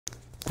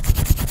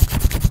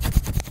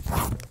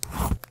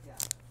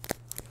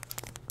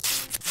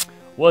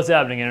What's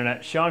happening,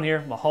 Internet? Sean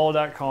here,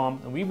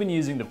 Mahalo.com, and we've been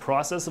using the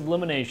process of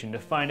elimination to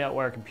find out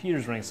why our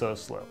computer's running so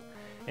slow.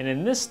 And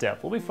in this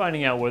step, we'll be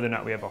finding out whether or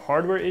not we have a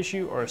hardware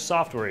issue or a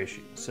software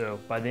issue. So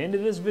by the end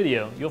of this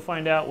video, you'll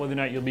find out whether or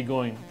not you'll be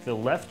going to the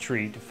left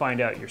tree to find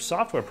out your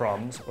software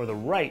problems or the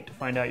right to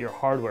find out your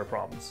hardware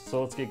problems.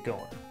 So let's get going.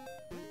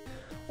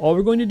 All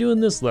we're going to do in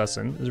this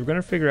lesson is we're going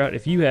to figure out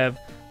if you have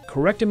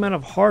correct amount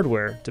of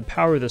hardware to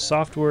power the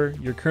software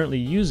you're currently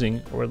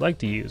using or would like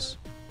to use.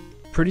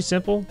 Pretty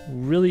simple,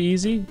 really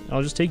easy.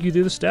 I'll just take you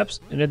through the steps,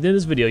 and at the end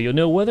of this video you'll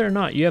know whether or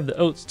not you have the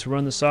oats to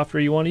run the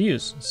software you want to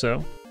use.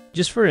 So,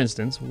 just for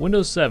instance,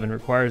 Windows 7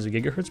 requires a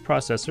GHz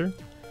processor,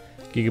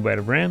 gigabyte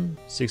of RAM,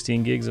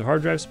 16 gigs of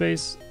hard drive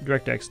space,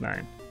 DirectX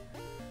 9.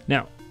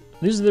 Now,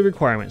 these are the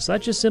requirements. So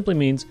that just simply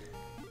means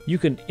you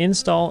can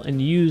install and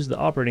use the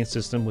operating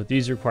system with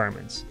these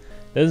requirements.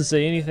 It doesn't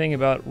say anything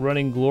about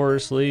running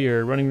gloriously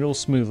or running real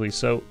smoothly,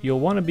 so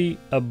you'll want to be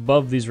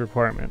above these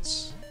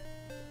requirements.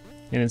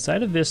 And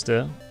inside of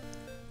Vista,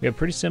 we have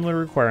pretty similar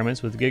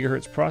requirements with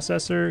GHz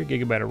processor,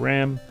 gigabyte of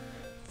RAM,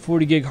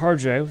 40 gig hard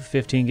drive with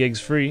 15 gigs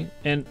free,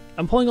 and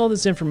I'm pulling all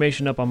this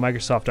information up on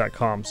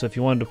Microsoft.com, so if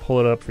you wanted to pull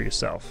it up for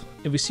yourself.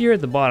 If we see here at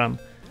the bottom,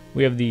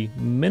 we have the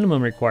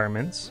minimum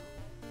requirements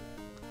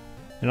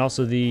and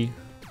also the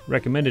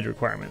recommended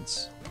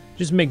requirements.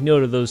 Just make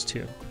note of those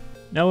two.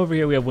 Now over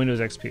here we have Windows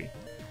XP.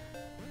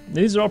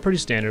 These are all pretty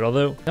standard,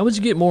 although now once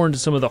you get more into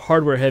some of the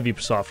hardware heavy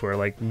software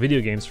like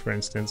video games for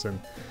instance, and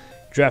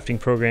drafting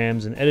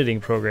programs and editing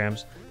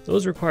programs,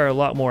 those require a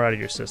lot more out of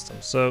your system.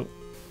 So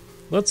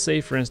let's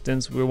say for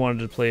instance we wanted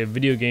to play a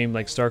video game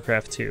like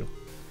StarCraft 2.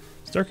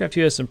 StarCraft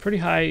 2 has some pretty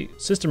high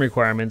system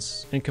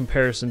requirements in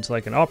comparison to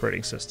like an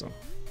operating system.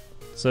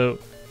 So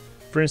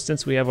for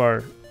instance we have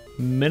our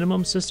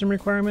minimum system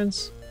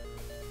requirements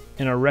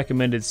and our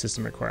recommended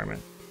system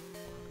requirement.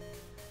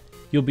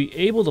 You'll be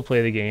able to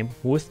play the game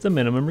with the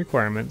minimum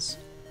requirements,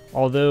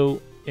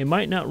 although it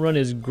might not run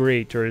as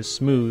great or as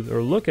smooth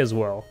or look as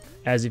well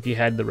as if you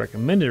had the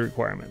recommended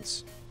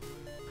requirements.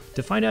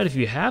 To find out if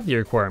you have the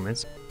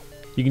requirements,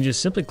 you can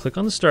just simply click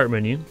on the Start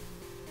menu,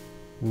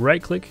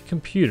 right-click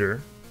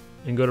Computer,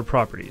 and go to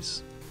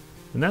Properties.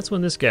 And that's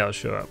when this guy will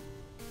show up.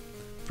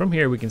 From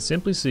here we can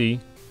simply see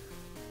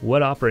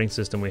what operating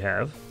system we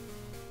have,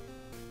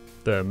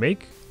 the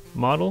make,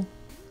 model,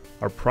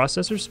 our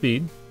processor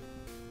speed,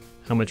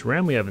 how much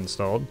RAM we have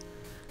installed,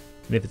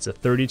 and if it's a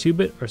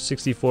 32-bit or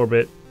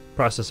 64-bit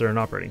processor and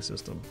operating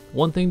system.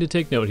 One thing to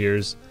take note here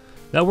is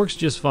that works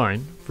just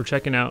fine for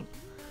checking out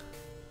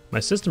my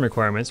system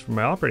requirements for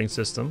my operating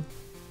system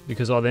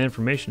because all the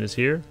information is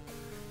here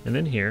and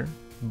then here,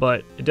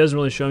 but it doesn't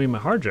really show me my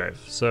hard drive.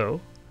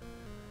 So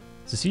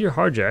to see your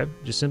hard drive,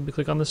 just simply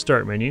click on the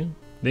Start menu,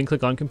 then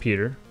click on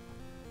Computer,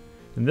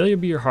 and there will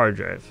be your hard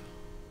drive.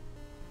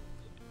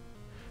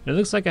 And it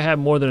looks like I have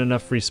more than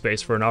enough free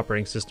space for an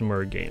operating system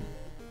or a game.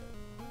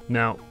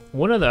 Now,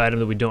 one other item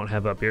that we don't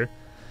have up here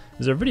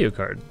is our video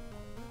card,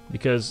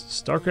 because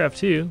StarCraft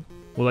 2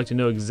 would like to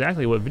know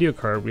exactly what video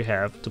card we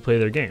have to play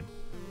their game.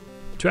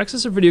 To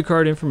access our video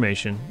card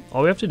information,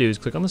 all we have to do is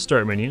click on the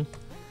Start menu,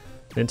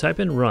 then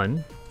type in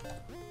Run,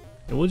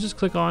 and we'll just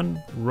click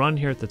on Run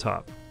here at the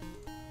top.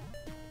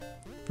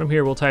 From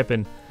here we'll type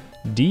in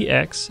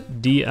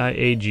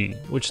DXDIAG,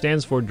 which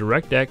stands for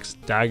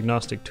DirectX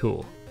Diagnostic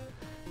Tool.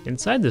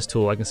 Inside this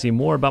tool I can see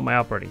more about my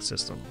operating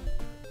system.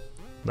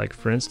 Like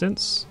for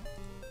instance,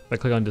 if I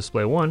click on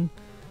Display 1,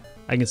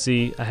 I can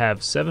see I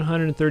have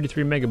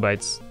 733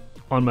 megabytes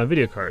on my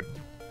video card.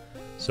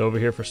 So over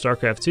here for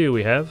StarCraft 2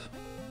 we have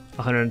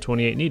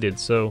 128 needed,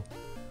 so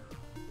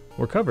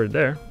we're covered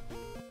there.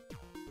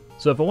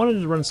 So if I wanted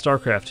to run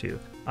StarCraft 2,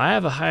 I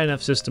have a high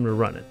enough system to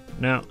run it.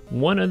 Now,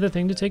 one other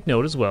thing to take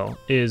note as well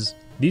is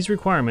these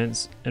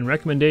requirements and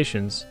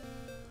recommendations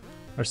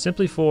are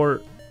simply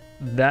for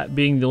that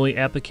being the only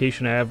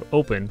application I have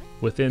open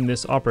within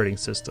this operating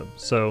system.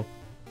 So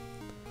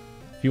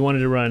if you wanted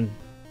to run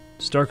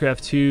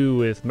StarCraft 2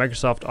 with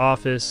Microsoft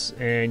Office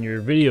and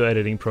your video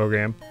editing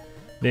program,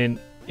 then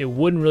it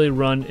wouldn't really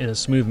run in a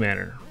smooth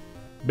manner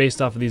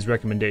based off of these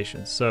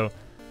recommendations. So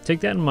take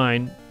that in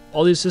mind.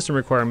 All these system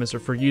requirements are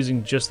for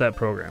using just that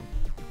program.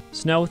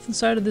 So now with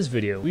inside of this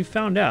video, we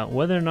found out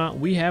whether or not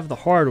we have the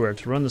hardware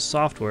to run the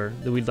software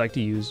that we'd like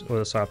to use or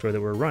the software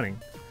that we're running.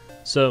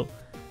 So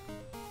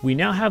we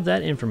now have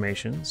that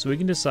information, so we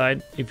can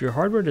decide if your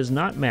hardware does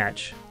not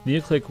match, then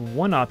you click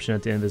one option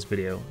at the end of this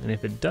video, and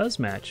if it does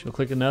match, you'll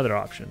click another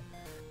option.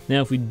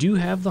 Now if we do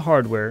have the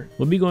hardware,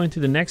 we'll be going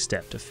through the next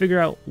step to figure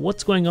out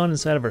what's going on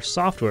inside of our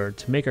software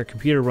to make our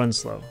computer run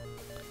slow.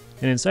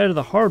 And inside of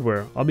the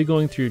hardware, I'll be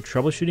going through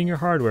troubleshooting your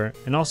hardware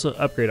and also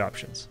upgrade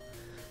options.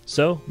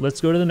 So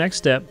let's go to the next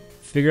step,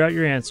 figure out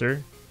your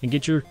answer, and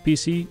get your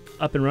PC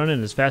up and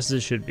running as fast as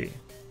it should be.